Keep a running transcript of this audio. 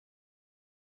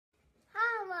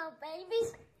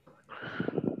babies.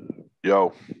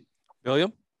 Yo,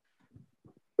 William,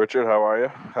 Richard, how are you?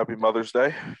 Happy Mother's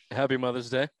Day. happy Mother's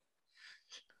Day.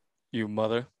 You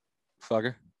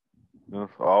motherfucker.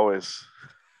 Always.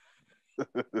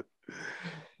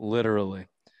 Literally.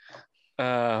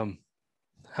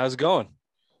 How's it going?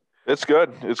 It's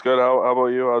good. It's good. How about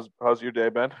you? How's your day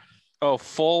been? Oh,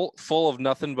 full of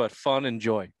nothing but fun and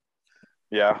joy.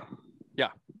 Yeah.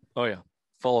 Oh yeah.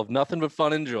 Full of nothing but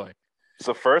fun and joy. It's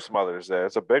the first Mother's Day.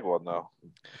 It's a big one though.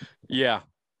 Yeah.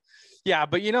 Yeah,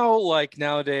 but like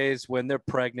nowadays when they're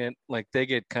pregnant, like they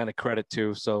get kind of credit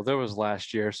too. So there was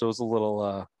last year, so it was a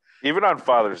little Even on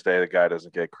Father's Day, the guy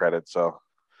doesn't get credit. So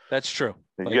that's true.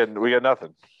 we get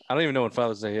nothing. I don't even know when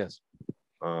Father's Day is.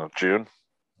 June.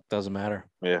 Doesn't matter.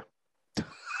 Yeah.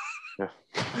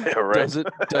 Yeah, right.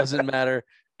 Doesn't matter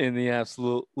in the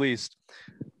absolute least.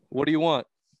 What do you want?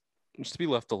 Just to be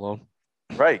left alone.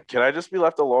 Right. Can I just be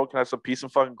left alone? Can I have some peace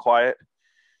and fucking quiet?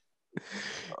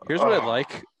 Here's what I'd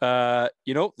like.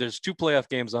 There's 2 playoff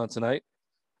games on tonight.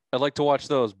 I'd like to watch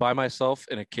those by myself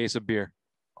in a case of beer.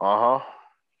 Uh-huh.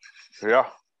 Yeah.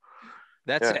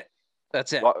 That's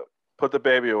it. Put the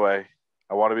baby away.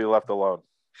 I want to be left alone.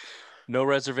 No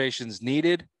reservations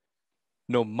needed.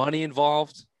 No money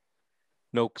involved.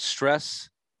 No stress.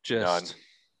 None.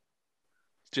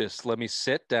 Just let me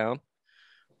sit down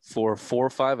for 4 or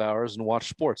 5 hours and watch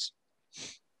sports.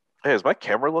 Hey, is my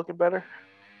camera looking better?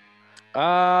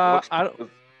 It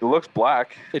looks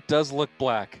black. It does look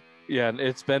black. Yeah, and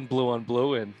it's been blue on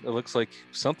blue, and it looks like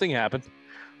something happened.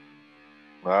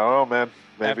 I don't know, man.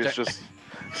 Maybe it's just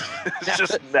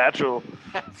natural.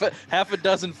 Half a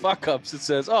dozen fuck ups. It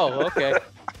says, "Oh, okay,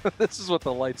 this is what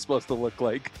the light's supposed to look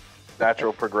like."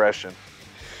 Natural progression.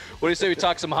 What do you say we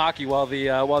talk some hockey while the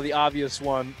obvious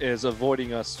one is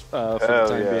avoiding us for the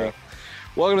time being?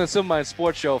 Welcome to the Simple Mind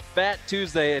Sports Show, Fat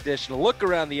Tuesday edition. A look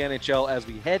around the NHL as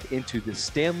we head into the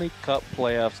Stanley Cup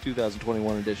Playoffs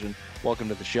 2021 edition. Welcome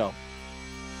to the show.